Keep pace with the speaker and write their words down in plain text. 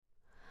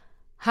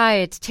Hi,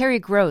 it's Terry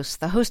Gross,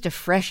 the host of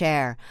Fresh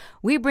Air.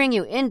 We bring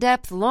you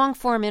in-depth,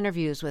 long-form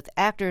interviews with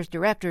actors,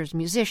 directors,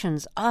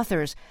 musicians,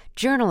 authors,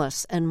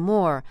 journalists, and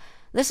more.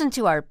 Listen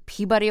to our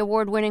Peabody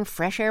Award-winning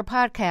Fresh Air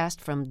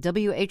podcast from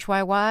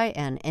WHYY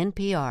and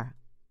NPR.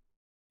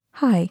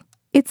 Hi,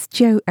 it's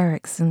Jo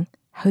Erickson,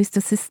 host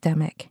of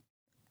Systemic.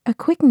 A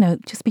quick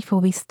note just before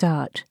we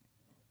start.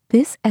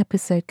 This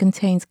episode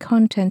contains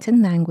content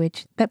and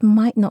language that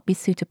might not be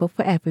suitable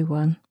for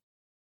everyone.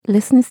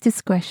 Listeners'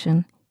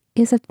 discretion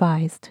is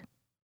advised.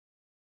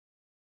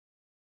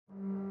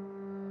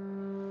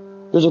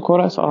 There's a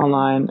quote I saw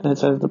online, and it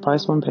says, "The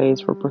price one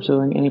pays for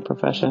pursuing any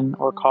profession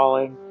or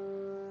calling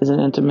is an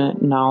intimate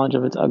knowledge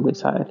of its ugly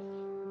side."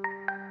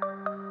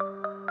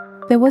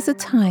 There was a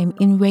time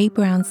in Ray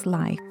Brown's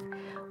life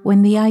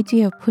when the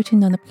idea of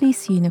putting on a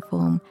police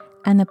uniform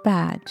and a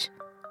badge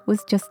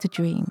was just a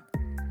dream.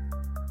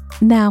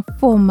 Now,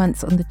 4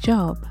 months on the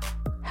job,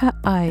 her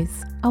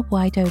eyes are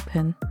wide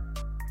open.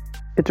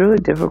 It's really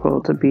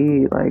difficult to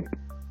be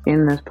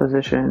in this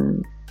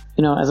position.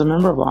 As a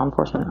member of law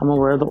enforcement, I'm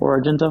aware of the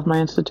origins of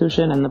my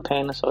institution and the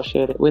pain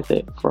associated with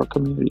it for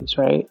communities,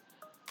 right?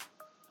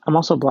 I'm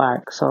also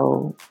Black,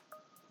 so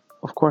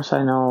of course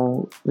I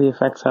know the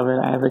effects of it.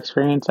 I have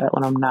experienced that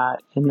when I'm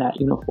not in that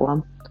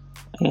uniform.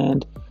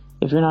 And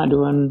if you're not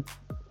doing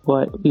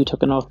what you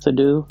took an oath to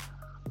do,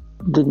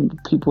 then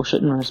people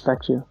shouldn't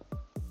respect you.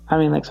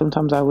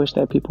 Sometimes I wish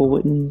that people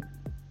wouldn't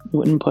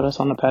put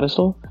us on a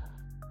pedestal.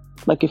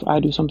 If I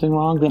do something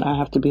wrong, then I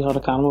have to be held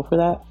accountable for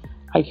that.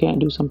 I can't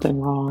do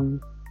something wrong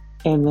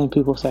and then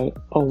people say,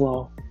 "Oh,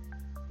 well,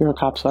 you're a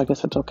cop, so I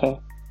guess it's okay."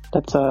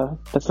 That's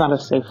not a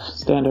safe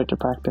standard to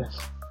practice.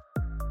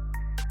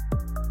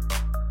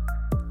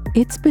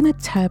 It's been a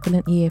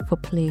turbulent year for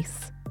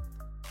police.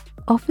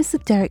 Officer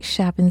Derek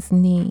Chauvin's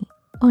knee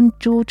on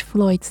George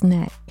Floyd's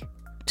neck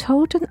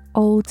told an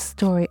old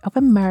story of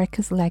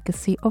America's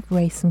legacy of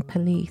race and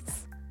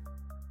police.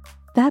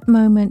 That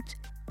moment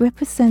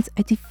represents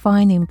a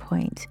defining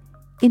point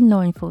in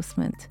law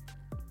enforcement.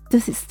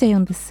 Does it stay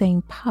on the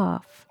same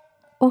path,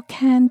 or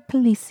can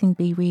policing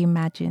be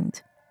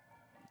reimagined?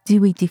 Do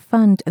we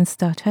defund and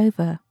start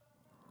over,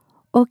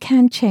 or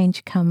can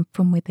change come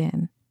from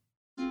within?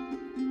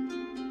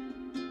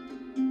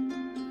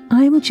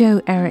 I'm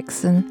Jo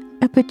Erickson,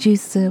 a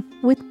producer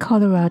with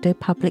Colorado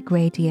Public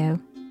Radio.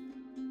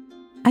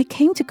 I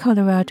came to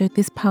Colorado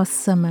this past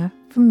summer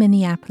from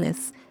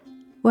Minneapolis,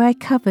 where I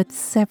covered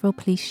several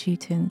police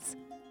shootings.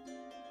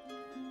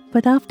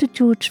 But after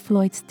George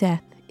Floyd's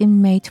death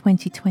in May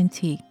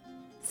 2020,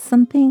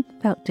 something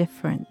felt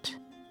different.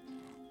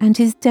 And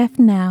his death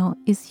now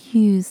is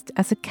used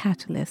as a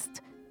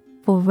catalyst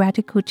for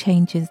radical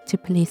changes to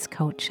police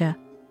culture.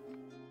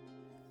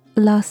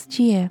 Last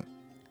year,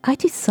 I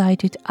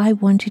decided I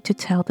wanted to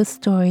tell the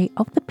story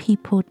of the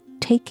people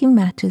taking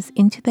matters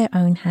into their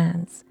own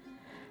hands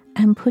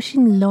and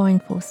pushing law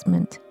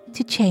enforcement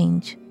to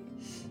change.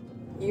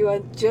 You are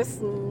just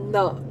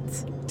not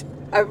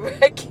a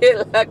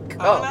regular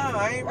cop. Oh, no,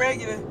 I ain't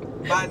regular.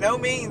 By no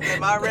means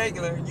am I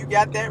regular. You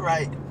got that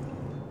right.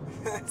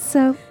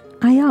 So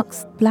I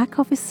asked Black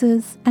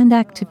officers and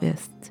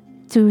activists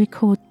to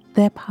record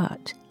their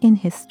part in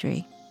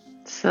history.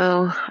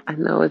 So I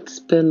know it's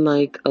been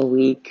a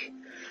week.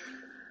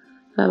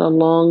 I had a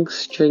long,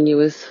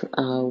 strenuous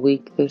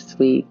week this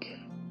week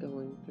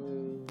going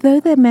through. Though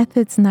their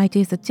methods and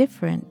ideas are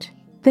different,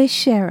 they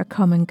share a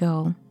common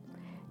goal: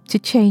 to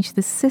change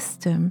the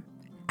system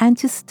and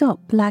to stop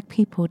Black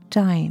people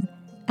dying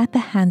at the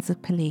hands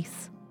of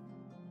police.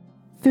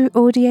 Through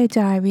audio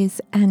diaries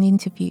and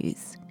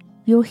interviews,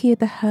 you'll hear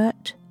the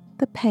hurt,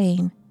 the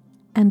pain,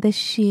 and the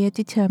sheer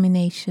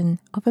determination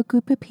of a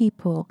group of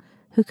people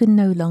who can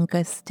no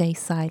longer stay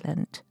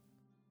silent.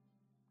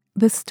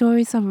 The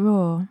stories are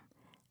raw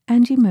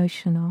and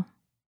emotional.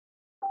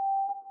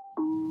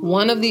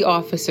 One of the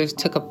officers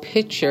took a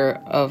picture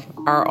of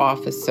our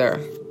officer,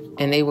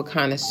 and they were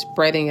kind of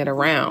spreading it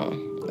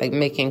around,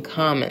 making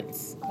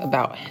comments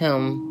about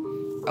him.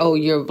 "Oh,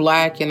 you're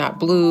Black, you're not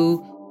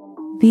blue."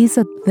 These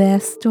are their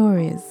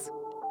stories,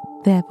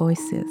 their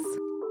voices.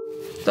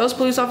 Those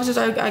police officers,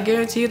 I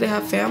guarantee you, they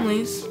have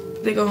families.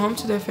 They go home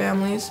to their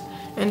families,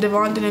 and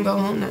Devon didn't go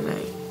home that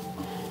night.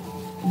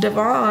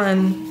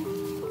 Devon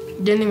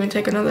didn't even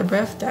take another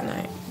breath that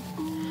night,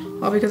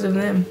 all because of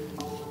them.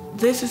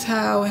 This is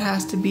how it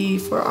has to be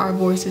for our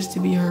voices to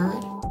be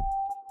heard.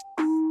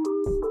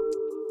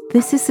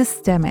 This is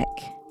Systemic,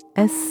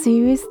 a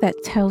series that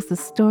tells the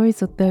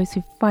stories of those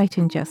who fight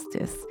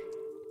injustice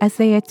as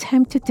they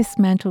attempt to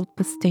dismantle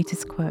the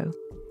status quo.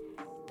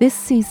 This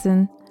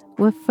season,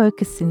 we're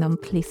focusing on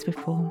police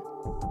reform.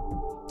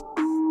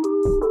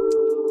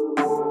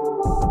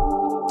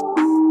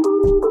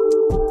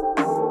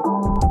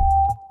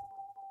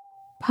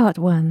 Part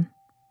 1.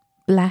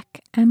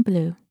 Black and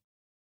Blue.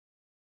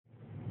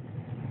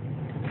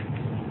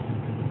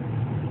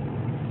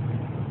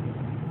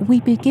 We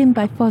begin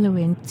by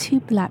following two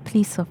Black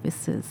police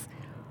officers,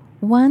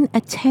 one a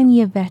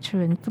 10-year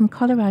veteran from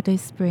Colorado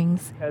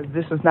Springs.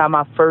 This is not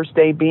my first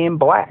day being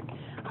Black.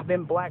 I've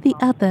been black. The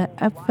other,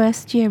 a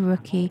first-year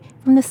rookie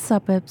from the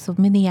suburbs of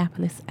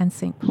Minneapolis and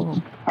St.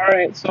 Paul. All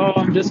right, so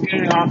I'm just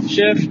getting off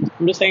shift.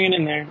 I'm just hanging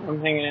in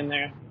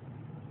there.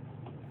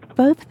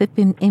 Both have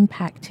been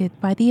impacted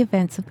by the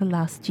events of the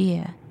last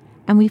year,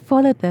 and we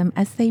follow them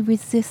as they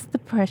resist the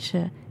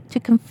pressure to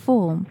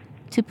conform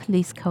to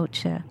police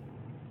culture.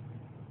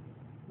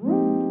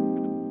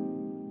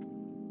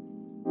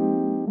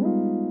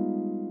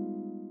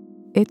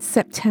 It's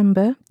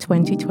September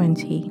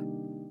 2020.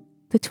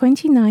 The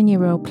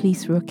 29-year-old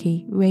police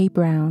rookie, Ray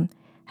Brown,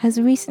 has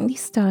recently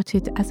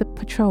started as a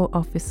patrol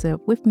officer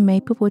with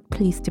Maplewood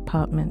Police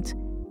Department,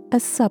 a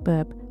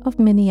suburb of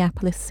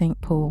Minneapolis-St.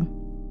 Paul.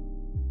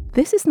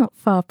 This is not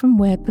far from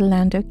where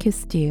Philando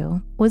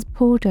Castile was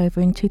pulled over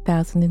in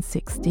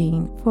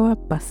 2016 for a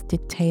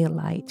busted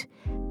taillight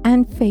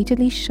and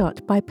fatally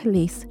shot by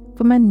police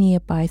from a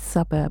nearby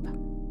suburb.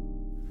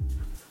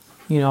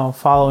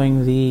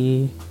 Following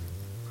the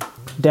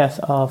death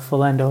of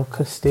Philando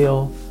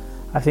Castile,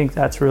 I think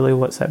that's really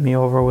what set me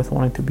over with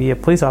wanting to be a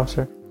police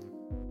officer.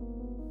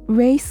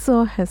 Ray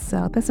saw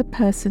herself as a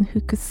person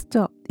who could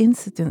stop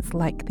incidents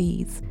like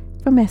these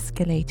from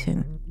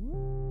escalating.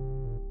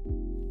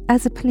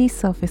 As a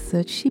police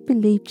officer, she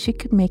believed she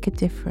could make a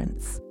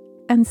difference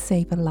and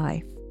save a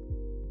life.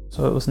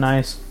 So it was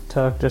nice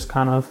to just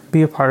kind of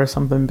be a part of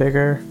something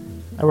bigger.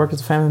 I worked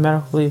as a family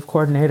medical leave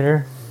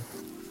coordinator.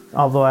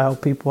 Although I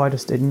help people, I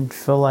just didn't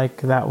feel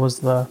like that was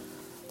the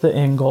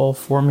end goal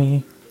for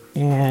me.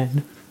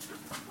 And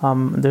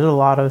there's a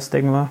lot of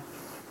stigma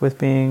with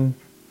being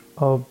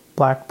a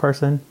black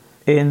person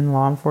in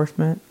law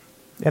enforcement.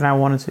 And I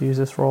wanted to use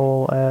this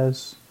role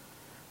as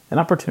an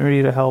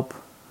opportunity to help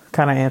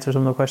kind of answer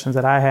some of the questions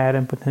that I had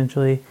and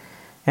potentially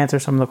answer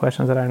some of the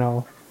questions that I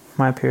know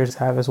my peers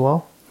have as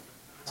well.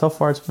 So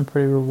far, it's been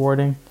pretty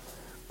rewarding.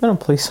 I've been a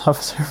police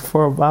officer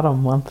for about a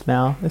month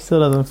now. It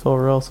still doesn't feel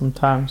real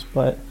sometimes,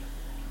 but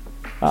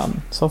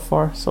so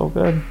far, so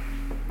good.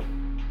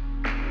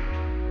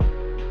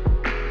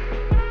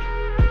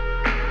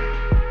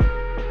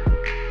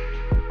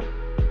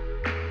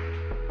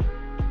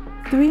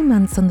 Three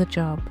months on the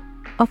job,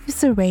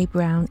 Officer Ray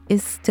Brown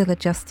is still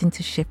adjusting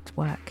to shift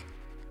work.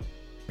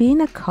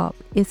 Being a cop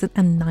isn't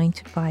a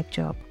 9-to-5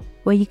 job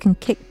where you can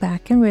kick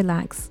back and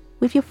relax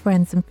with your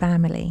friends and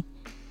family.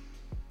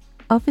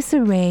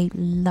 Officer Ray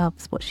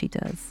loves what she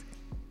does,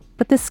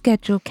 but the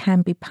schedule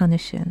can be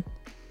punishing.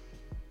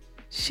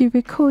 She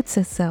records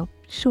herself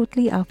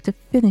shortly after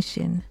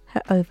finishing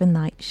her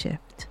overnight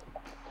shift.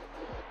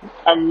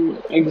 I'm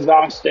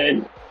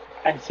exhausted.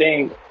 I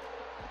think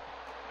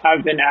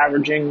I've been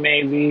averaging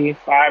maybe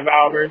 5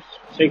 hours,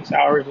 6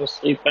 hours of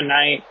sleep a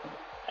night,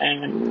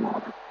 and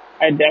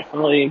I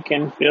definitely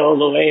can feel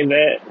the way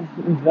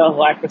that the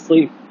lack of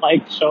sleep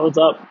shows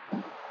up.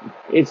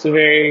 It's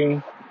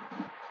very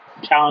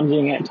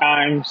challenging at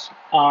times,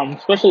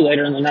 especially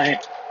later in the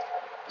night,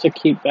 to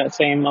keep that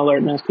same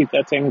alertness, keep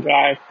that same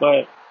drive.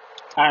 But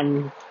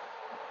I'm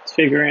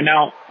figuring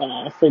out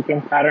a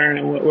sleeping pattern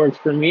and what works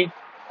for me.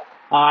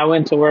 I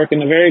went to work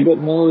in a very good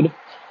mood,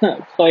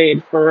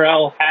 played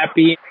Pharrell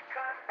Happy.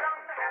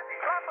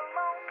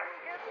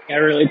 I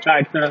really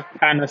tried to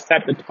kind of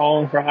set the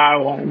tone for how I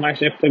wanted my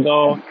shift to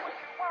go.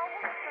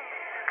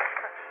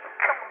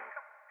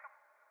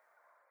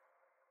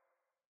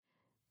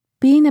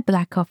 Being a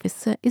black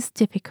officer is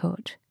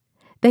difficult.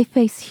 They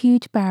face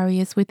huge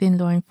barriers within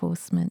law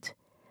enforcement.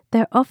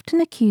 They're often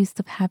accused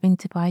of having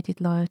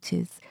divided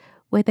loyalties,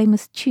 where they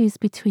must choose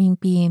between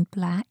being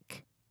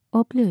black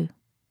or blue.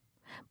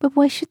 But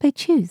why should they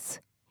choose?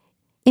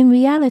 In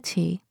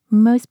reality,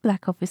 most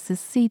black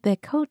officers see their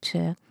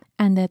culture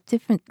and their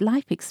different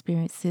life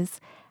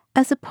experiences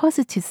as a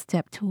positive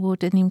step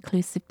toward an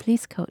inclusive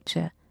police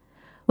culture,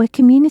 where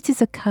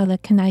communities of colour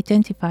can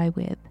identify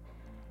with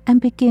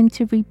and begin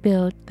to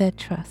rebuild their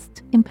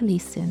trust in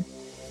policing.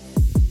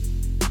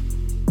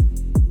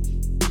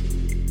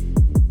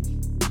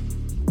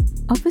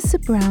 Officer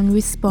Brown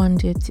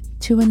responded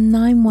to a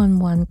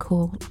 911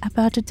 call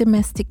about a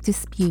domestic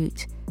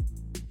dispute.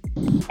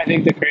 I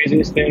think the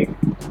craziest thing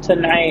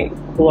tonight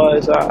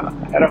was I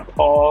had a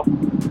call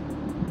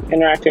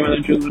interacting with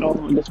a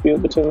juvenile, a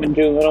dispute between a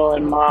juvenile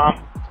and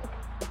mom.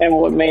 And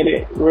what made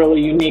it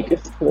really unique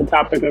is the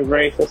topic of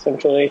race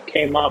essentially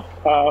came up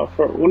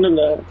for one of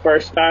the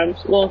first times.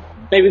 Well,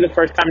 maybe the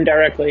first time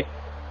directly.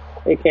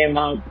 It came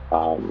up,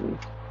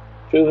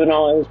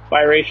 juvenile is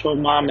biracial,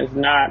 mom is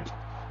not.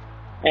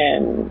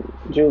 And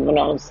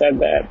juvenile said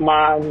that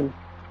mom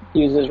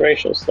uses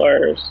racial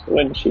slurs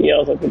when she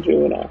yells at the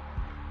juvenile,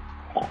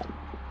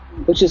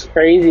 which is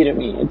crazy to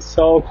me. It's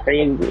so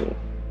crazy.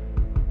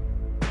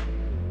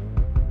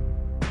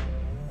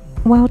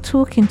 While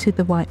talking to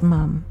the white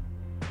mum,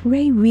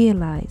 Ray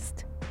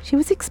realized she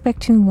was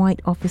expecting white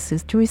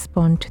officers to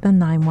respond to the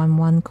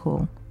 911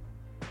 call.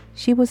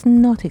 She was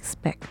not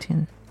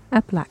expecting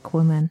a black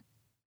woman.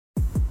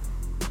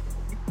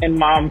 And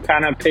mom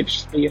kind of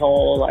pitched the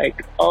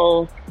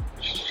whole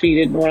she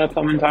didn't want to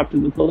come and talk to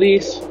the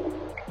police.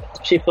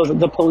 She feels that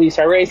the police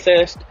are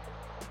racist.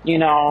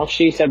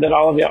 She said that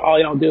all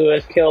y'all do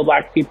is kill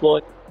black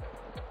people.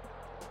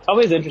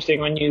 always interesting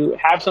when you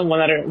have someone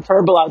that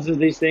verbalizes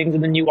these things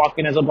and then you walk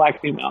in as a black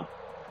female.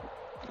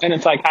 And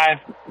it's like,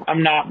 hi,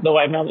 I'm not the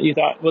white male that you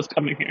thought was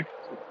coming here.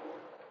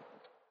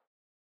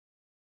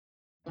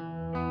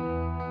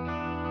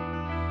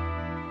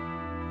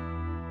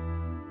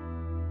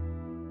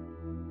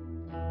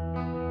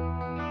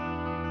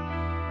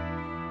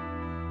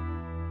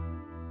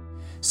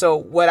 So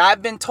what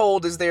I've been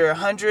told is there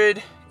are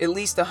at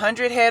least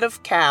 100 head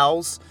of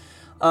cows,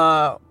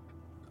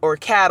 or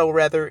cattle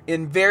rather,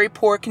 in very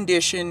poor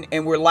condition,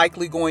 and we're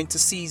likely going to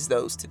seize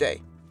those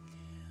today.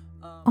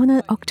 On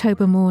an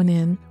October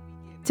morning,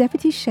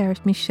 Deputy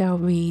Sheriff Michelle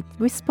Reed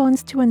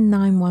responds to a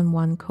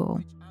 911 call.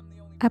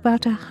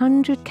 About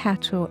 100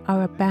 cattle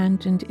are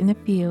abandoned in a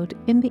field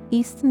in the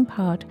eastern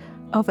part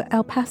of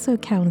El Paso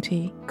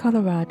County,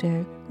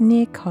 Colorado,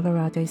 near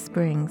Colorado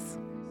Springs.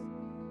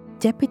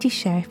 Deputy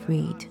Sheriff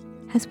Reed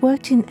has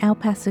worked in El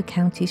Paso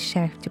County's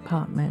Sheriff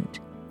Department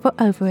for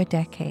over a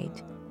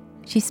decade.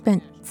 She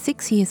spent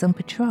 6 years on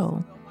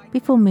patrol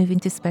before moving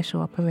to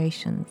Special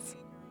Operations.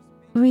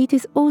 Reed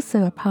is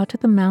also a part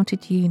of the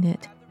mounted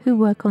unit who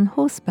work on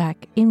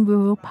horseback in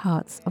rural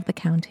parts of the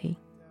county.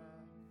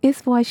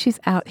 It's why she's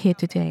out here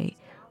today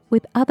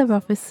with other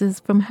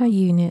officers from her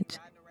unit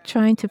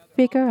trying to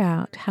figure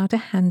out how to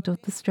handle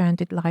the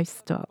stranded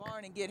livestock.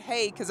 And get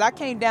hay, because I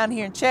came down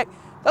here and checked.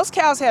 Those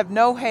cows have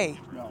no hay.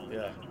 No.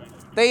 Yeah.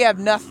 They have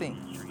nothing.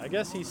 I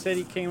guess he said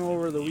he came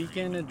over the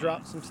weekend and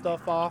dropped some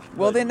stuff off.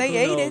 Well, then they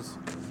ate it.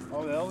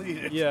 Oh, they'll eat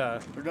it. Yeah.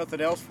 There's nothing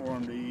else for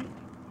them to eat.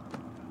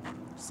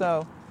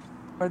 So,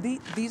 are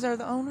these are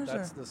the owners?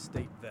 That's the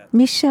state vet.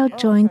 Michelle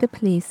joined the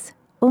police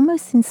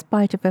almost in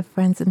spite of her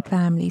friends and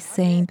family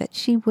saying that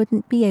she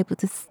wouldn't be able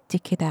to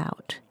stick it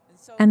out,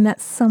 and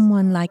that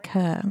someone like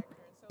her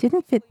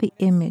didn't fit the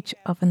image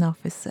of an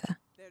officer.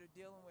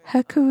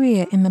 Her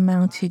career in the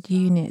mounted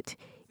unit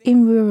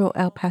in rural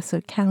El Paso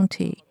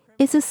County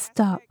is a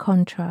stark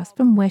contrast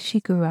from where she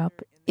grew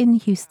up in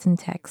Houston,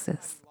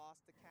 Texas.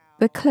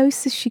 The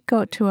closest she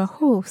got to a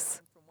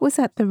horse was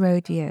at the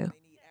rodeo.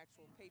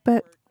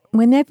 But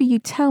whenever you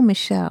tell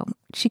Michelle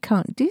she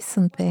can't do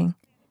something,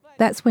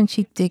 that's when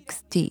she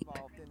digs deep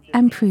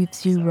and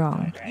proves you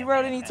wrong. You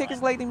wrote any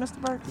tickets lately, Mr.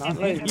 Burke? Not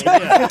lately.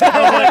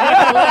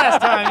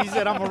 Last time he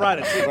said, I'm going to write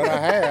a ticket. But I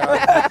have.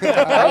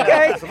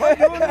 Okay. Am I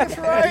doing this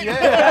right?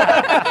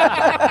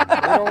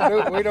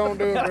 Yeah. We don't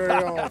do it very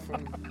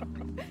often.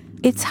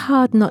 It's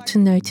hard not to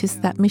notice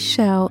that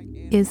Michelle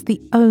is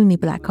the only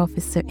black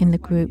officer in the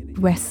group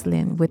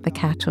wrestling with the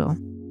cattle.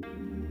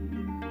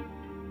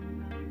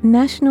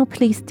 National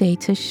police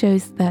data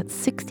shows that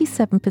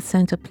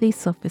 67% of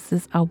police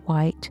officers are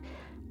white,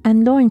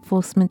 and law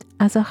enforcement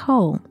as a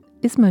whole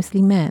is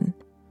mostly men.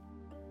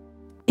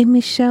 In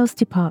Michelle's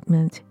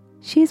department,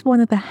 she is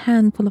one of the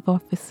handful of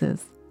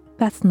officers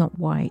that's not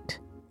white.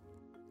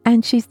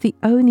 And she's the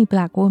only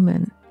black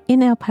woman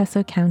in El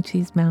Paso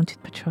County's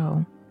mounted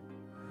patrol.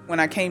 When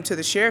I came to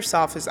the sheriff's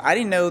office, I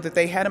didn't know that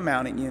they had a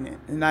mounted unit.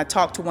 And I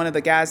talked to one of the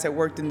guys that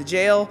worked in the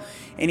jail,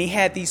 and he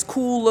had these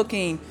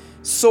cool-looking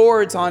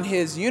swords on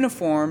his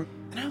uniform.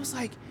 And I was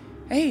like,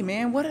 hey,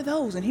 man, what are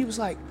those? And he was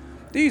like,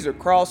 these are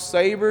cross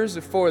sabers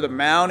for the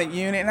mounted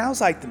unit. And I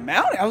was like,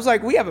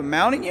 we have a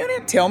mounted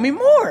unit? Tell me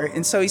more.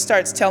 And so he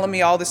starts telling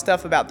me all this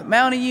stuff about the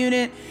mounted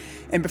unit.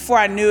 And before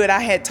I knew it,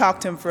 I had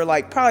talked to him for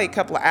probably a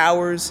couple of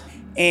hours.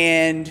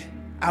 And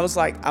I was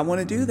like, I want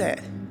to do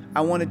that. I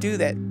want to do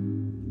that.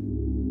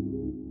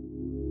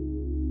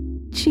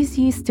 She's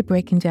used to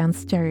breaking down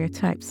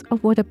stereotypes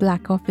of what a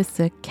black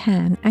officer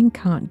can and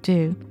can't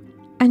do.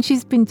 And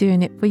she's been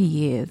doing it for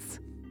years.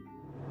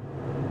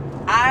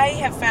 I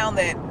have found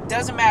that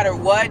doesn't matter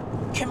what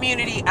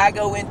community I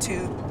go into,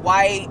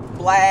 white,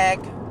 black,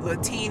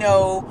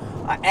 Latino,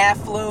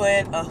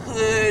 affluent, a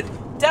hood,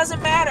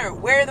 doesn't matter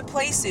where the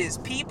place is.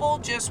 People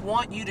just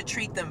want you to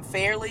treat them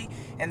fairly,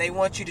 and they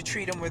want you to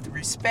treat them with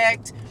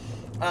respect,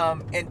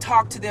 and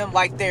talk to them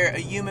like they're a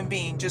human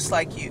being just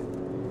like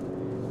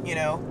you. You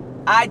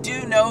know, I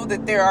do know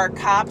that there are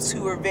cops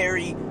who are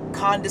very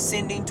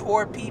condescending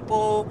toward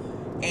people,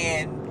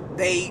 and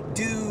they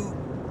do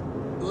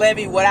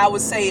levy what I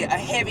would say a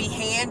heavy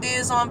hand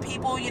is on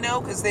people, you know,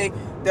 because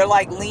they're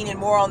like leaning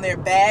more on their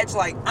badge,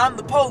 like I'm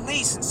the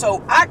police, and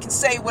so I can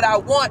say what I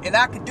want, and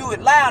I can do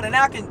it loud, and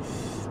I can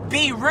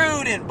be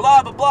rude and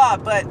blah blah blah.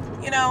 But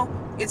you know,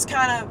 it's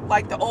kind of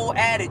like the old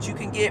adage, you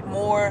can get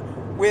more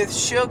with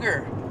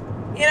sugar.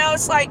 You know,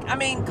 it's like, I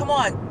mean, come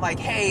on, like,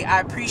 hey,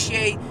 I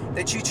appreciate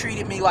that you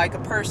treated me like a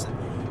person.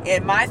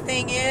 And my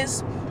thing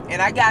is,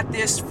 and I got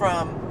this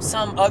from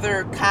some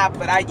other cop,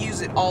 but I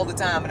use it all the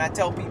time, and I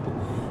tell people,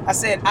 I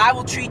said, I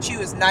will treat you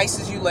as nice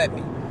as you let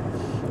me.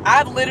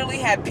 I've literally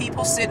had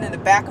people sitting in the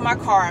back of my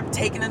car, I'm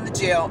taking them to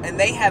jail, and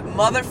they have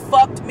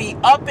motherfucked me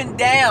up and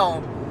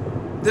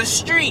down the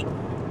street.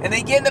 And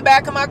they get in the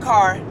back of my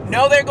car,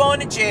 know they're going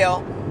to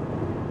jail.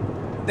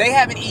 They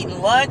haven't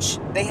eaten lunch,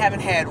 they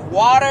haven't had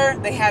water,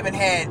 they haven't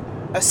had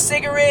a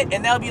cigarette,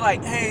 and they'll be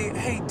like,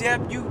 hey,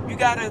 Deb, you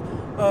gotta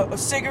a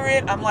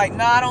cigarette? I'm like,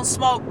 no, I don't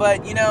smoke,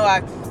 but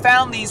I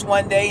found these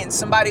one day and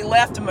somebody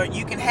left them, or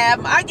you can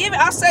have them.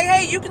 I say,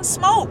 hey, you can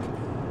smoke.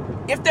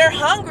 If they're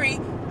hungry,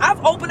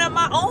 I've opened up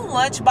my own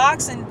lunch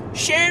box and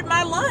shared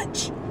my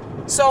lunch.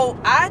 So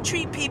I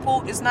treat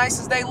people as nice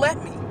as they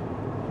let me.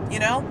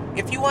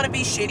 If you want to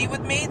be shitty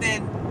with me,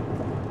 then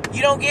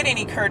you don't get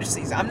any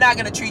courtesies. I'm not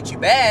going to treat you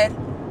bad,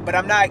 but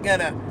I'm not going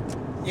to,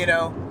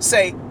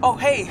 say, oh,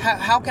 hey,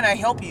 how can I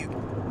help you?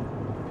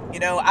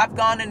 I've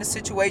gone into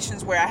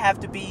situations where I have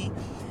to be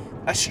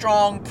a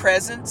strong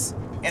presence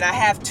and I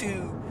have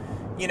to,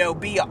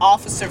 be an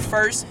officer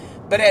first.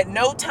 But at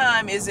no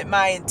time is it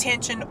my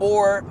intention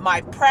or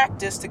my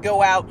practice to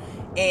go out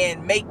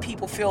and make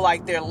people feel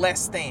like they're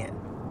less than.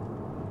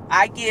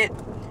 I get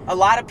a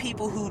lot of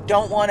people who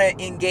don't want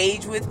to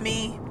engage with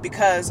me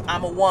because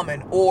I'm a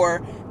woman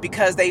or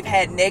because they've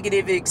had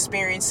negative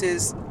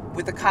experiences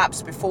with the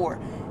cops before.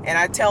 And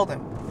I tell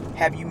them,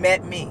 have you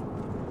met me?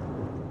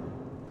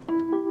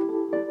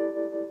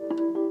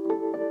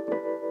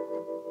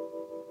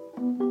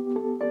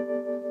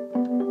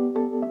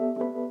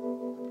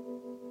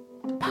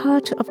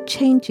 Part of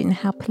changing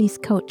how police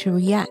culture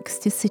reacts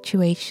to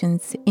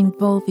situations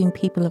involving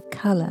people of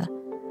colour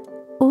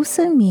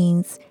also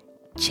means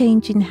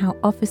changing how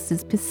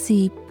officers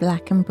perceive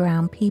black and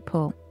brown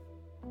people.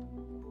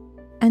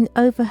 And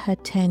over her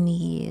 10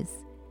 years,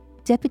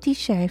 Deputy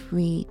Sheriff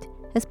Reed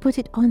has put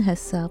it on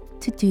herself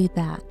to do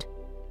that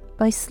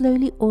by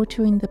slowly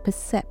altering the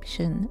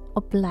perception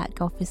of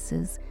black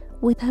officers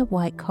with her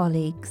white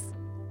colleagues.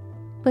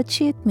 But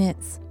she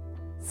admits,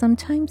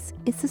 sometimes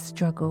it's a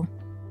struggle.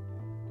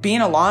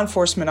 Being a law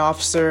enforcement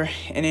officer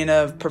and in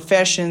a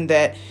profession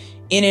that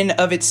in and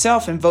of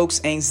itself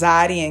invokes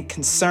anxiety and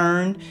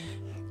concern,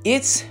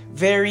 it's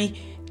very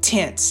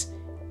tense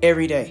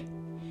every day,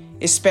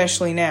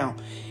 especially now.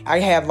 I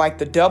have like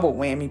the double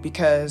whammy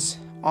because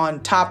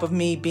on top of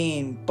me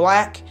being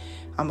black,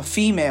 I'm a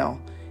female.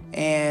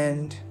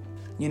 And,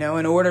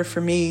 in order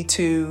for me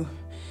to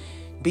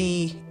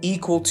be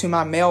equal to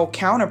my male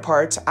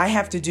counterparts, I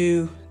have to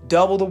do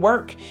double the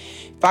work.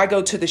 If I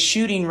go to the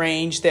shooting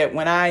range, that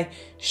when I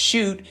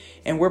shoot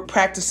and we're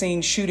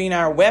practicing shooting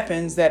our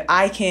weapons, that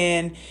I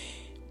can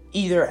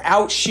either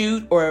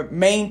outshoot or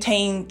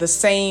maintain the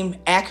same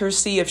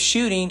accuracy of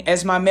shooting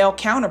as my male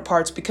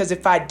counterparts. Because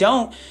if I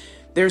don't,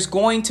 there's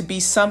going to be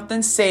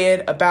something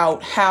said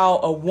about how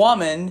a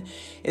woman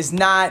is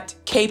not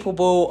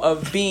capable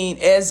of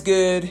being as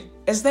good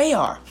as they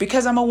are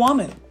because I'm a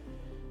woman.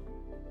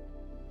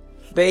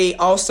 They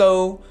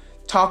also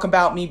talk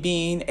about me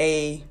being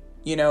a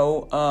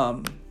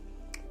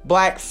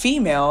black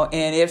female,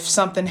 and if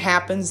something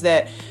happens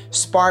that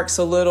sparks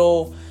a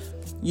little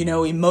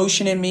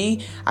emotion in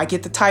me, I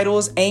get the title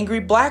as angry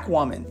black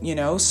woman,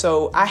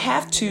 so I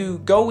have to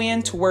go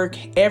into work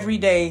every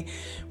day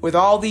with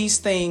all these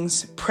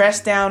things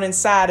pressed down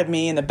inside of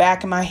me in the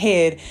back of my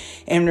head,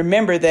 and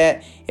remember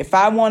that if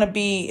I want to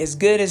be as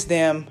good as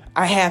them,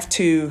 I have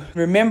to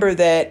remember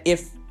that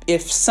if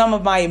some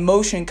of my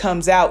emotion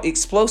comes out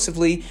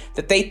explosively,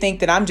 that they think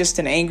that I'm just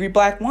an angry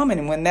black woman,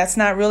 and when that's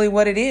not really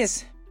what it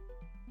is.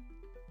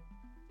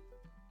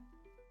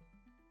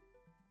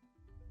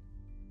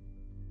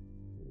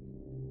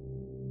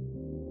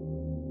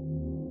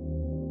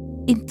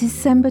 In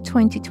December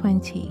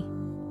 2020,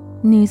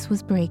 news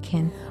was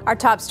breaking. Our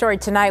top story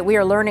tonight, we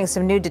are learning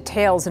some new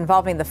details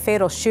involving the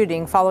fatal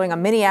shooting following a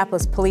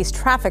Minneapolis police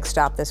traffic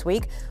stop this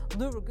week.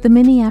 The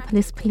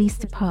Minneapolis Police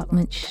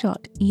Department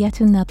shot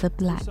yet another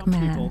black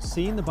man. People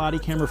seeing the body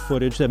camera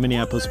footage that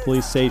Minneapolis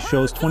police say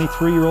shows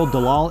 23-year-old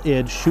Dalal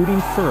Id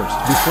shooting first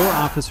before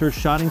officers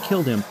shot and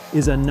killed him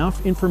is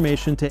enough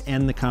information to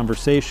end the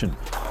conversation.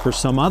 For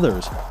some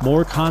others,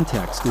 more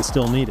context is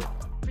still needed.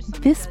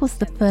 This was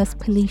the first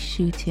police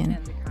shooting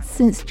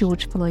since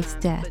George Floyd's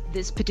death. But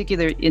this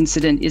particular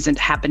incident isn't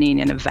happening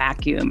in a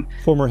vacuum.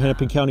 Former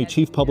Hennepin County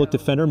Chief Public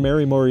Defender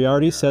Mary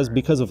Moriarty says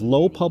because of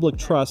low public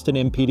trust in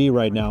MPD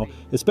right now,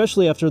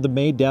 especially after the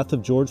May death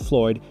of George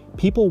Floyd,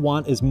 people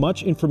want as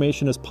much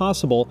information as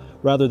possible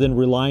rather than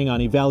relying on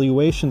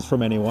evaluations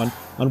from anyone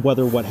on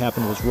whether what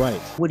happened was right.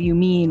 What do you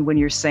mean when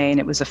you're saying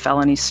it was a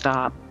felony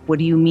stop? What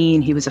do you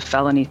mean he was a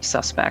felony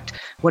suspect?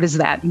 What does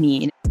that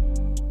mean?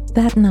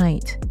 That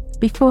night,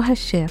 before her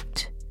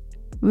shift,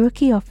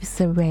 Rookie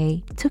Officer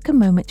Ray took a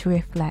moment to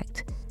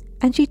reflect,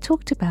 and she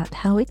talked about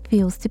how it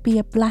feels to be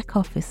a black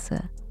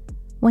officer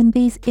when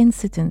these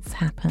incidents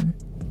happen.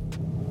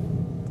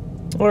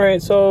 All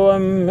right, so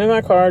I'm in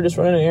my car just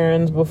running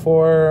errands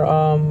before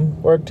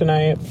work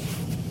tonight.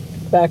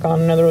 Back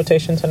on another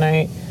rotation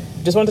tonight.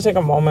 Just wanted to take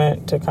a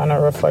moment to kind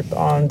of reflect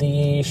on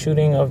the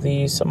shooting of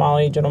the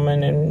Somali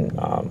gentleman in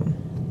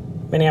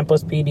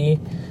Minneapolis PD.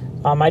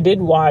 I did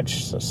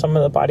watch some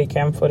of the body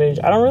cam footage.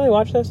 I don't really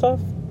watch that stuff.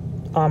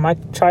 I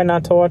try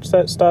not to watch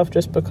that stuff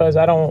just because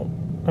I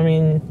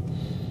think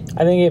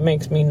it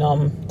makes me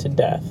numb to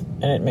death,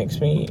 and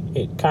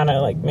it kind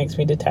of makes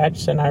me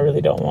detached, and I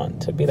really don't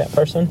want to be that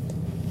person.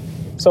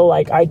 So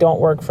I don't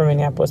work for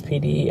Minneapolis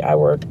PD. I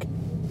work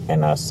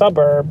in a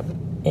suburb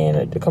in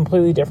a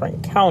completely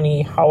different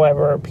county.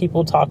 However,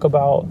 people talk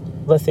about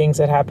the things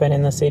that happen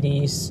in the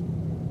cities,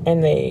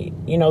 and they,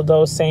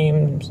 those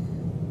same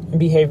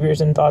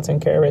behaviors and thoughts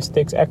and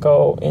characteristics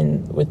echo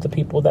with the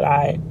people that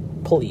I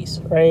police,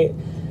 right?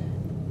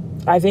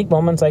 I think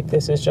moments like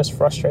this is just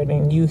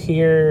frustrating. You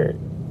hear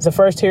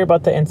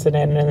about the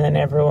incident, and then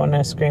everyone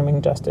is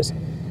screaming justice.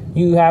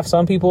 You have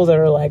some people that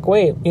are like,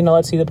 wait,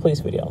 let's see the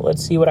police video.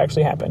 Let's see what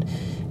actually happened.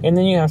 And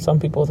then you have some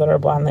people that are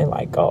blindly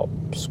like, oh,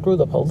 screw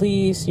the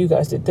police. You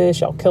guys did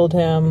this. Y'all killed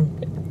him.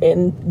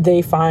 And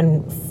they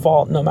find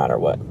fault no matter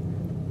what.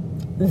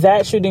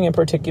 That shooting in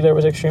particular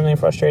was extremely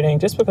frustrating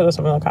just because of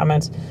some of the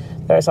comments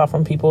that I saw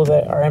from people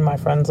that are in my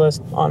friends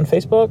list on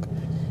Facebook.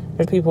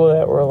 There's people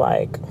that were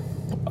like,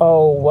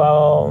 oh,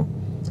 well,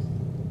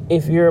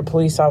 if you're a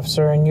police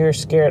officer and you're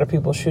scared of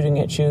people shooting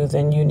at you,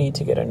 then you need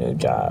to get a new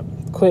job.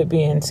 Quit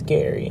being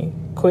scary.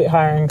 Quit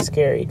hiring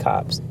scary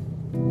cops.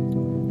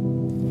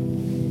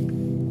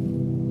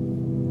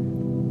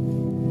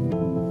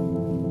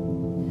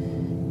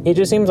 It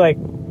just seems like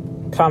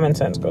common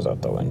sense goes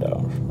out the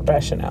window.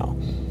 Rationale.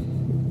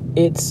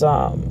 It's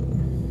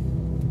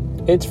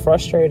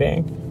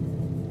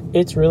frustrating.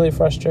 It's really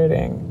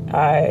frustrating.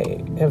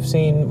 I have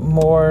seen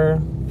more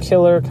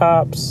killer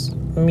cops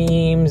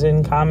memes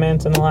and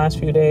comments in the last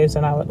few days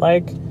than I would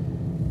like.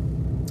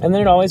 And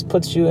then it always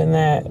puts you in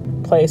that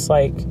place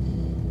like,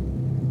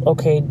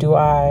 okay, do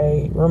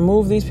I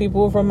remove these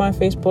people from my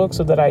Facebook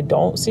so that I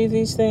don't see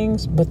these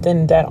things? But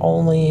then that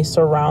only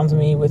surrounds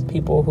me with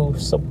people who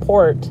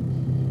support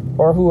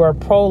or who are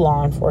pro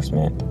law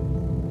enforcement.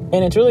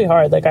 And it's really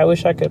hard. Like, I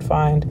wish I could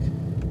find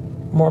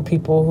more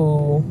people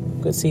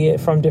who could see it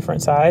from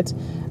different sides.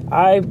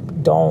 I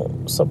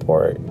don't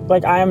support,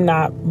 I am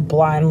not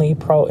blindly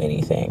pro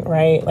anything,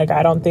 right?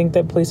 I don't think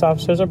that police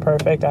officers are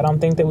perfect. I don't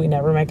think that we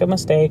never make a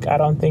mistake. I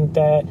don't think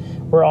that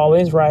we're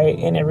always right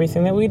in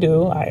everything that we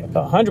do. I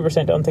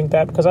 100% don't think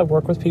that because I've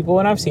worked with people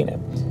and I've seen it.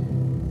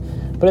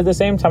 But at the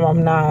same time,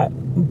 I'm not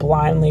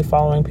blindly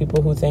following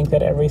people who think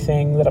that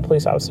everything that a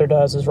police officer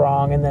does is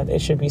wrong and that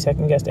it should be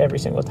second-guessed every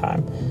single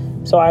time.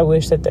 So I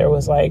wish that there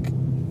was,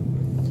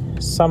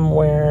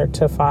 somewhere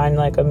to find,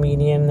 a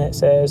medium that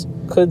says,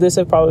 could this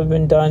have probably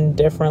been done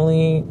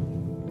differently?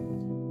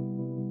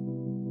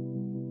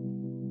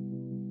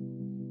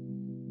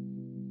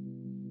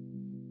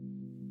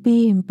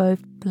 Being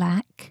both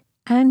Black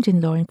and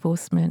in law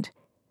enforcement,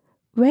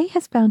 Ray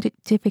has found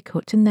it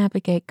difficult to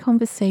navigate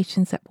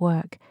conversations at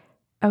work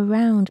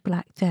around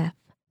Black death.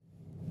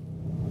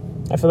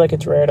 I feel like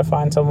it's rare to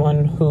find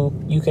someone who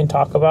you can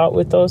talk about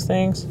with those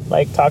things.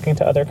 Talking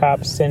to other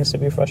cops tends to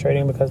be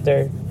frustrating because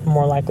they're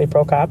more likely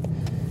pro-cop.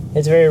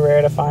 It's very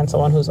rare to find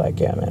someone who's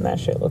like, yeah, man, that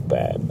shit looked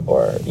bad.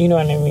 Or, you know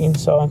what I mean?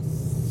 So,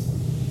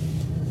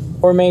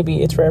 or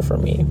maybe it's rare for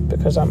me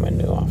because I'm a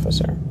new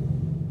officer.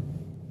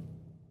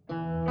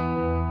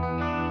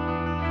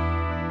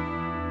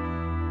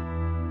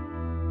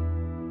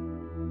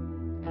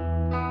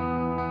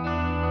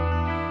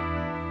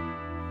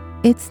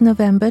 It's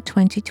November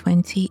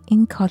 2020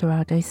 in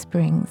Colorado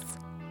Springs,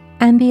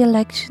 and the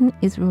election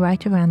is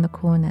right around the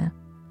corner.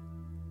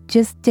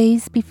 Just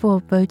days before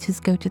voters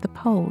go to the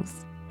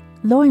polls,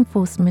 law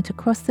enforcement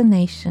across the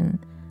nation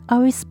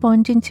are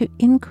responding to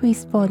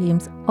increased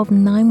volumes of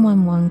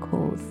 911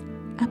 calls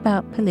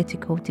about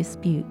political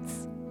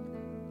disputes.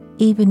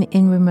 Even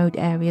in remote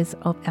areas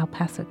of El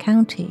Paso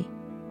County,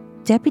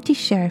 Deputy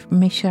Sheriff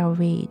Michelle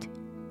Reed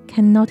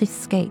cannot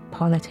escape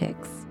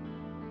politics.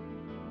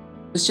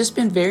 It's just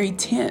been very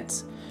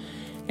tense.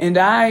 And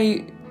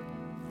I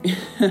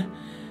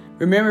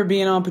remember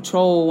being on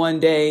patrol one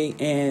day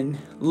and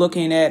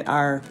looking at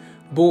our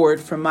board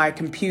from my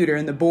computer,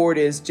 and the board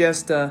is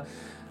just a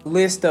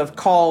list of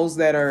calls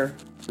that are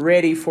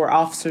ready for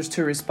officers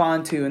to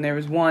respond to. And there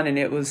was one, and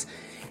it was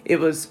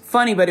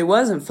funny, but it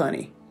wasn't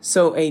funny.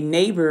 So a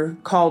neighbor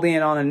called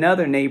in on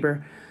another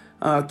neighbor,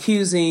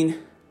 accusing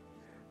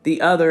the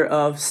other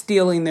of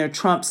stealing their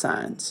Trump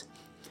signs.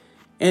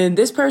 And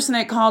this person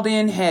that called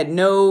in had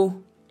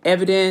no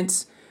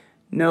evidence,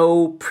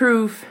 no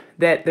proof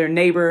that their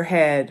neighbor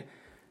had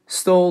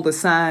stole the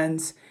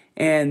signs.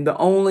 And the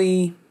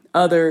only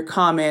other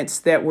comments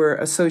that were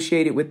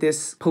associated with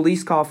this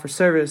police call for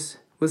service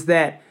was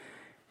that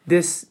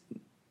this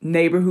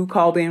neighbor who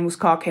called in was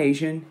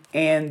Caucasian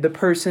and the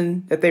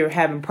person that they were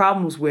having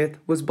problems with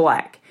was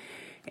Black.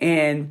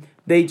 And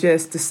they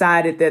just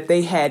decided that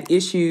they had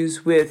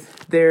issues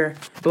with their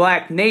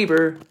Black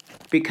neighbor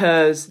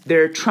because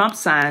their Trump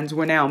signs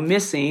were now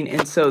missing,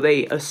 and so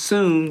they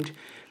assumed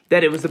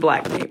that it was the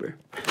Black neighbor.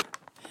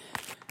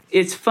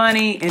 It's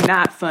funny and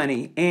not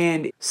funny.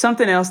 And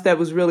something else that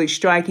was really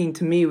striking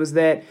to me was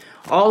that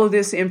all of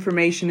this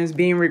information is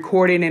being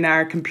recorded in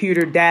our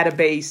computer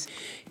database,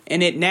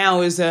 and it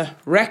now is a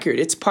record.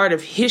 It's part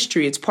of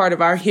history. It's part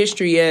of our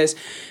history as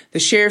the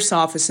sheriff's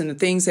office and the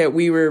things that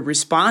we were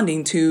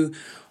responding to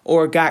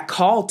or got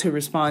called to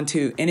respond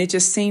to. And it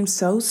just seems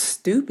so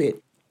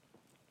stupid.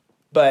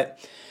 But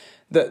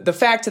the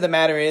fact of the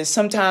matter is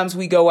sometimes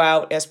we go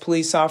out as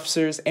police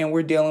officers and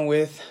we're dealing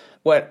with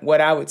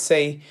what I would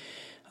say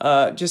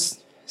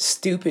just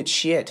stupid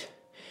shit.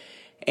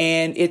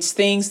 And it's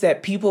things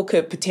that people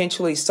could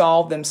potentially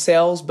solve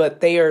themselves,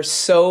 but they are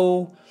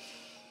so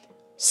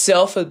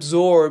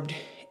self-absorbed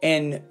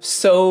and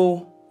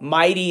so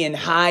mighty and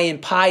high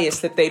and pious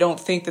that they don't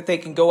think that they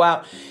can go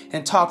out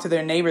and talk to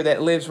their neighbor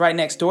that lives right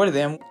next door to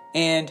them.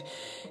 And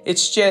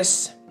it's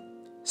just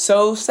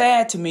so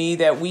sad to me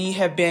that we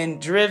have been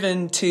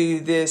driven to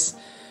this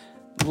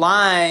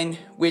line,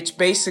 which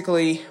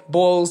basically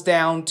boils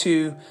down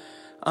to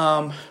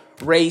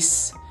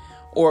race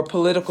or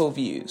political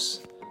views.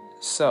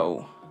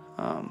 So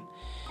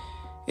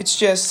it's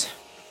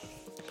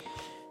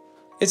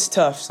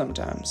tough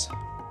sometimes.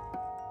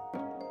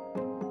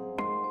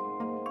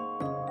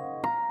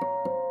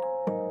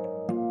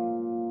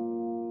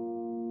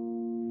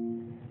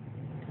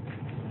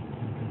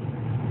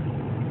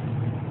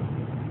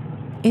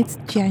 It's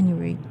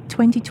January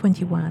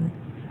 2021,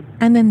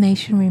 and the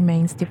nation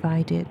remains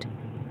divided.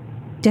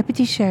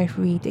 Deputy Sheriff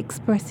Reed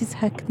expresses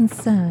her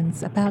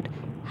concerns about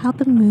how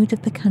the mood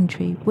of the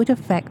country would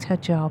affect her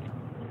job.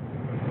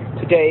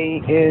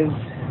 Today is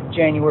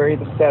January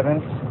the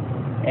 7th,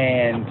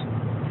 and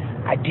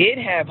I did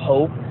have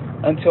hope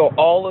until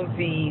all of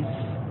these,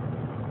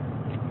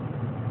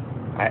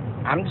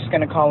 I'm just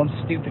going to call them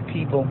stupid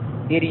people,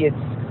 idiots,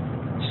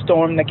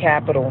 stormed the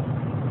Capitol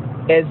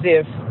as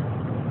if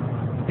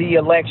the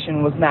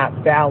election was not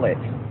valid.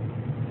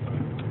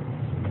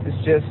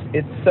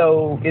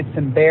 It's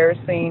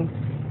embarrassing,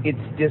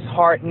 it's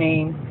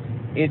disheartening,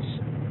 it's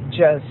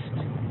just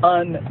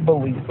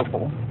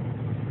unbelievable.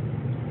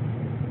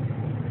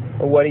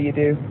 But what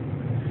do?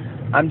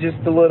 I'm just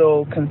a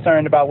little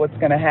concerned about what's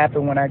going to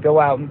happen when I go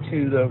out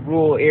into the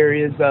rural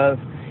areas of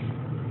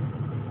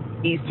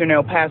eastern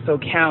El Paso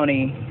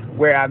County,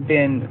 where I've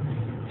been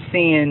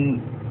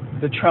seeing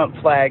the Trump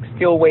flag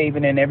still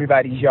waving in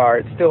everybody's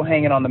yard, still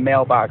hanging on the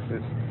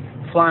mailboxes,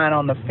 flying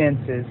on the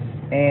fences,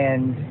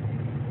 and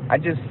I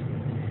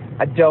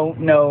don't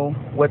know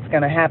what's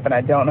going to happen. I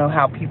don't know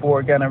how people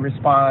are going to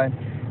respond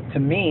to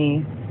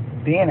me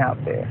being out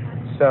there.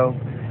 So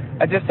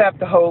I just have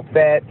to hope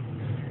that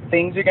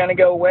things are going to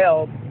go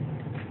well.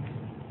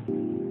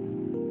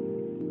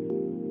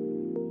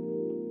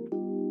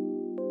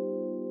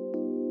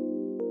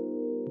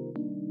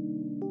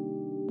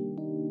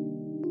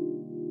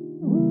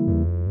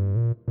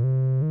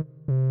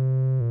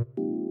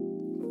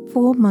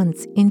 Four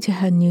months into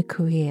her new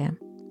career,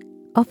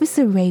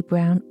 Officer Ray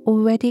Brown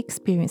already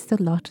experienced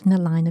a lot in the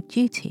line of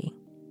duty.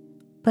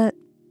 But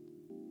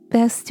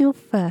there's still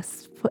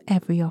firsts for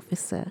every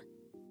officer.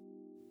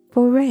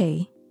 For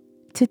Ray,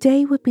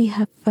 today would be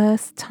her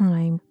first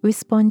time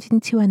responding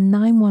to a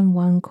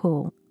 911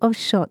 call of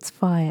shots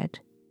fired.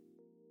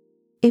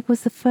 It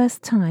was the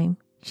first time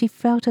she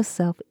felt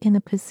herself in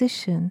a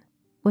position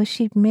where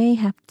she may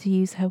have to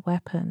use her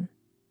weapon.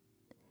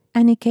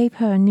 And it gave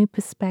her a new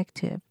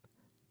perspective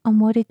on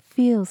what it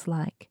feels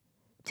like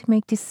to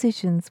make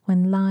decisions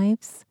when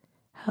lives,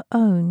 her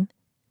own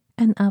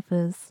and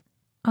others,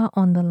 are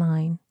on the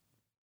line.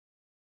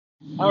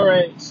 All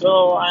right,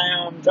 so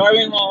I am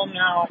driving home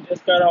now. I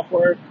just got off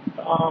work.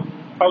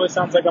 Probably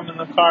sounds like I'm in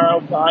the car. I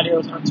hope the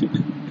audio's not too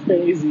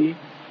crazy.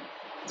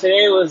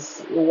 Today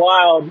was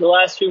wild. The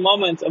last few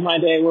moments of my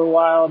day were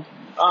wild.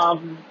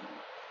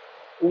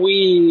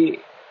 We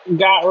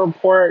got a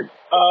report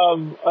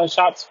of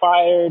shots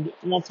fired,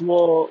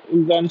 multiple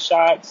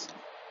gunshots.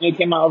 It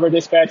came out over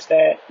dispatch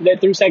that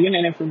through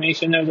secondhand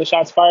information, there was a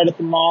shots fired at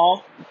the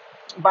mall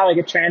by like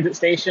a transit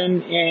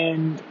station,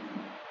 and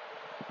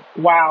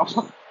wow.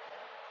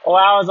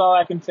 Wow is all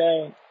I can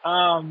say.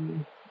 I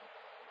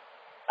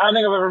don't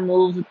think I've ever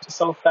moved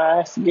so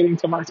fast getting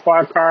to my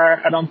squad car.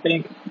 I don't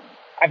think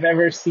I've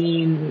ever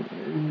seen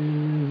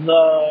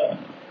the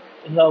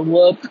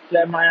look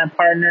that my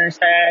partners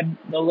had,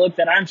 the look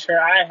that I'm sure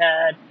I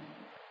had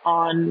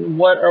on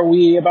what are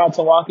we about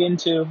to walk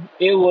into.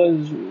 It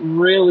was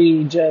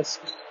really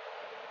just,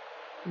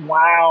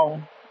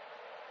 wow.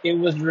 It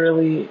was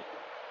really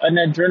an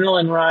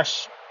adrenaline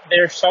rush.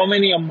 There's so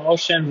many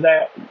emotions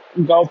that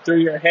go through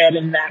your head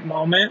in that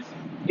moment.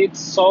 It's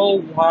so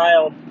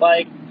wild.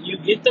 Like, you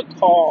get the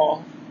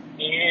call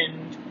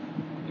and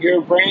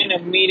your brain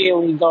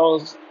immediately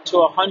goes to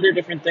 100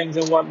 different things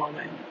in one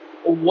moment.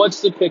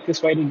 What's the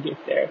quickest way to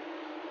get there?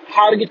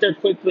 How to get there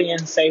quickly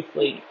and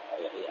safely?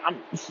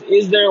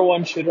 Is there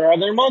one shooter? Are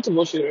there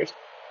multiple shooters?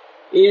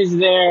 Is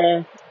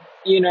there,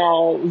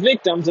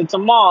 victims? It's a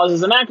mall. This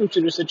is an active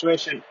shooter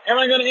situation. Am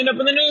I going to end up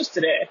in the news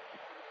today?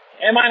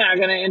 Am I not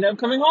going to end up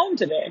coming home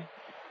today?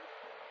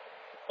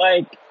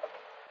 Like,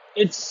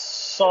 it's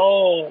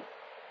so,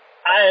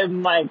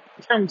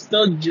 I'm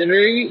still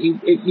jittery.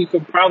 You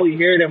could probably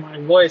hear it in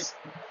my voice.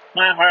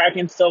 My heart, I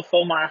can still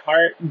feel my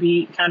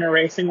heartbeat kind of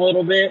racing a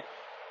little bit.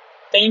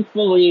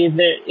 Thankfully,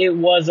 that it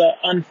was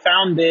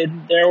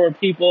unfounded. There were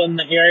people in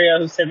the area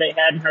who said they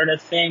hadn't heard a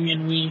thing,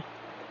 and we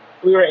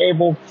were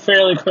able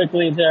fairly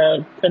quickly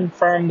to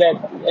confirm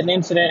that an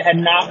incident had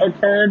not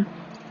occurred.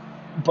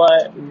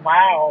 But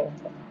wow,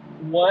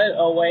 what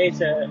a way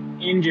to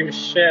end your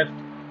shift.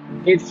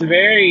 It's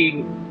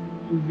very,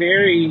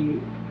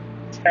 very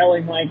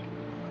telling. Like,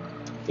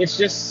 it's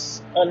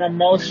just an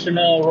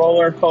emotional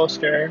roller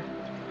coaster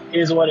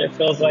is what it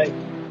feels like.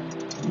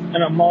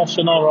 An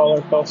emotional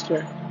roller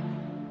coaster.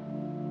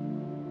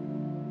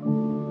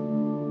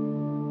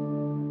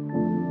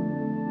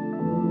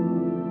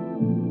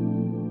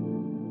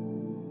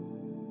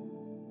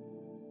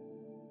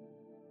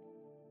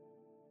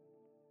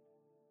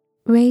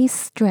 Ray's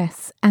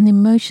stress and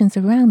emotions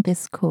around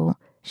this call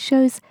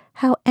shows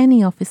how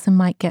any officer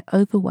might get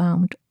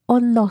overwhelmed or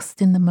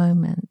lost in the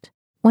moment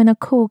when a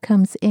call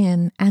comes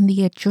in and the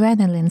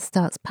adrenaline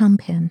starts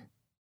pumping.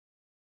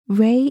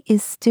 Ray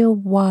is still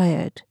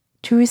wired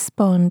to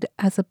respond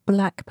as a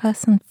black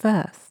person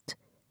first,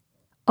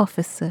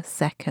 officer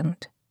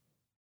second.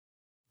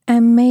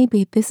 And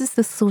maybe this is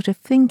the sort of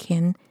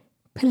thinking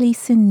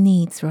policing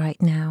needs right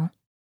now.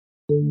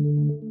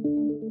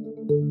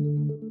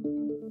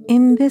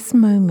 In this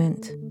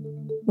moment,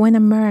 when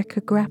America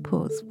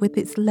grapples with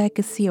its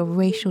legacy of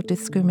racial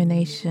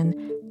discrimination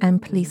and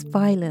police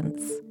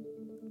violence,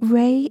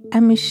 Ray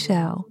and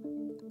Michelle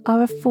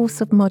are a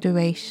force of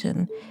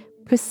moderation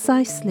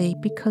precisely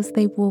because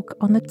they walk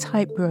on a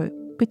tightrope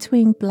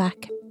between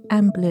black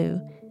and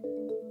blue.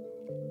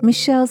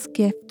 Michelle's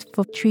gift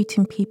for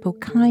treating people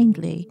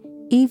kindly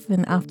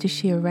even after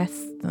she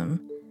arrests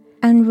them,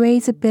 and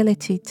Ray's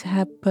ability to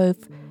have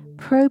both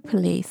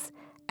pro-police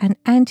and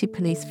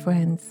anti-police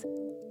friends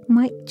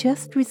might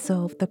just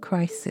resolve the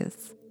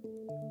crisis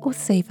or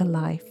save a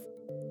life.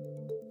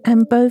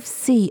 And both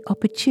see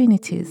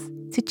opportunities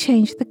to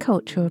change the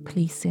culture of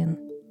policing.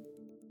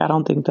 I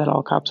don't think that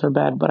all cops are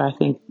bad, but I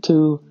think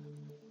to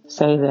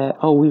say that,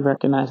 oh, we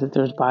recognize that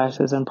there's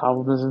biases and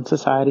problems in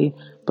society,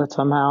 but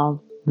somehow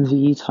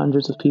these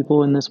hundreds of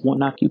people in this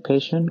one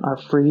occupation are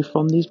free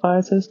from these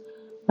biases,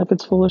 like,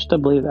 it's foolish to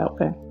believe that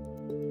way.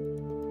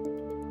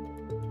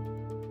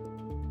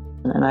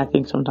 And I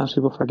think sometimes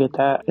people forget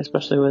that,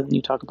 especially when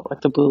you talk about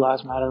like the Blue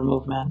Lives Matter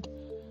movement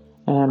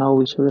and, oh,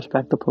 we should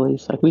respect the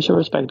police. Like, we should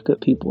respect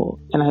good people.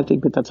 And I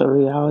think that that's a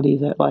reality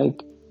that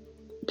like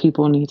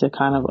people need to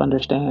kind of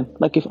understand.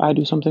 Like, if I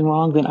do something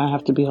wrong, then I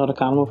have to be held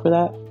accountable for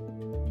that.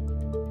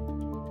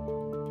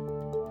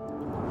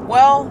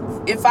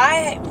 Well, if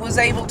I was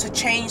able to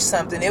change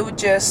something, it would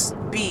just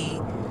be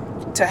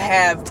to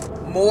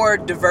have more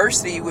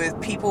diversity with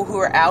people who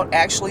are out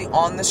actually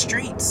on the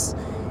streets.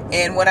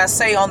 And when I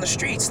say on the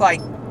streets,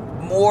 like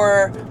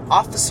more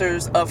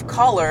officers of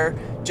color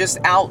just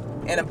out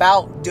and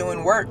about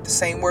doing work, the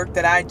same work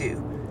that I do.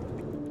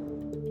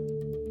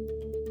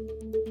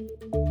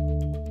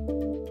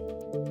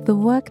 The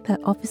work that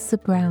Officer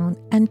Brown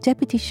and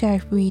Deputy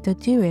Sheriff Reed are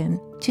doing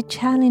to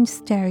challenge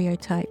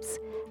stereotypes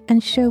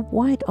and show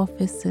white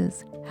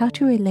officers how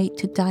to relate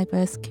to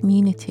diverse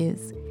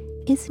communities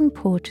is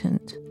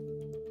important.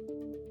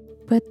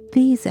 But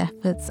these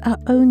efforts are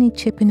only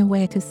chipping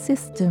away at a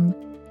system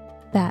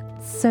that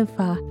so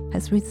far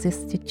has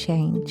resisted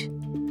change.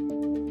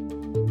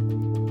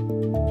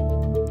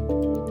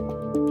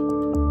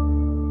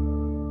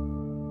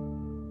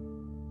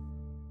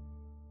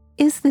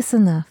 Is this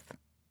enough?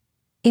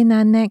 In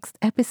our next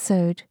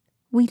episode,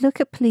 we look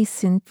at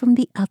policing from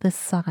the other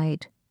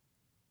side.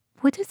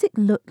 What does it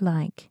look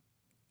like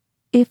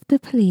if the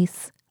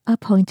police are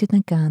pointing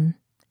a gun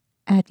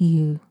at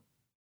you?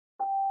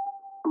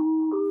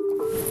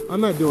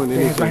 I'm not doing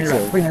anything. Put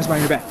your hands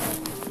behind your back.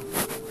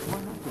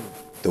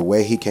 The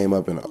way he came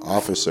up in an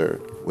officer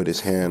with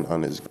his hand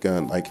on his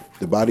gun, like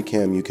the body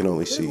cam, you can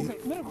only see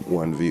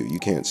one view. You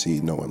can't see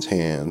no one's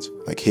hands,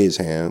 like his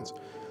hands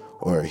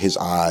or his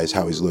eyes,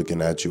 how he's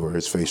looking at you or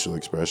his facial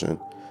expression.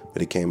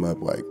 But he came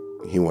up like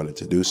he wanted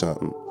to do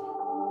something.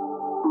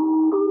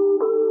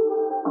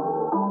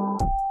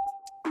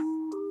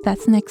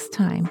 That's next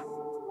time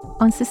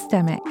on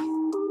Systemic.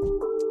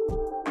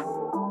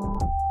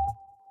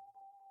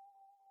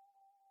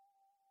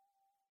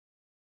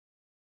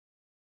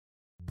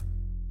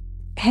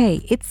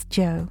 Hey, it's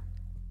Jo.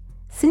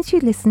 Since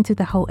you listened to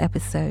the whole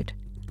episode,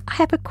 I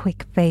have a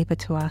quick favor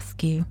to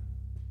ask you.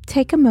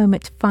 Take a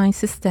moment to find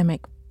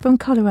Systemic from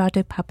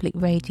Colorado Public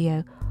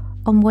Radio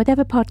on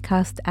whatever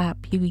podcast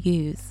app you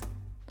use,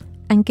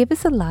 and give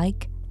us a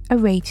like, a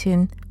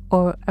rating,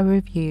 or a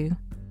review.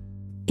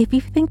 If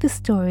you think the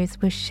stories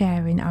we're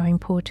sharing are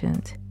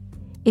important,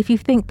 if you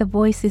think the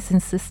voices in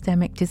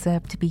Systemic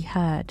deserve to be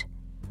heard,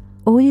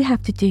 all you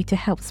have to do to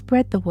help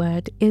spread the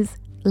word is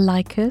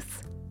like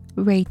us,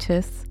 rate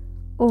us,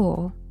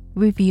 or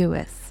review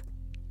us.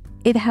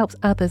 It helps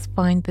others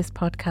find this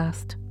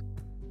podcast.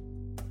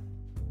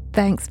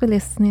 Thanks for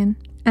listening,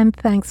 and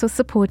thanks for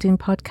supporting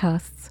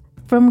podcasts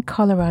from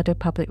Colorado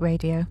Public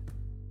Radio.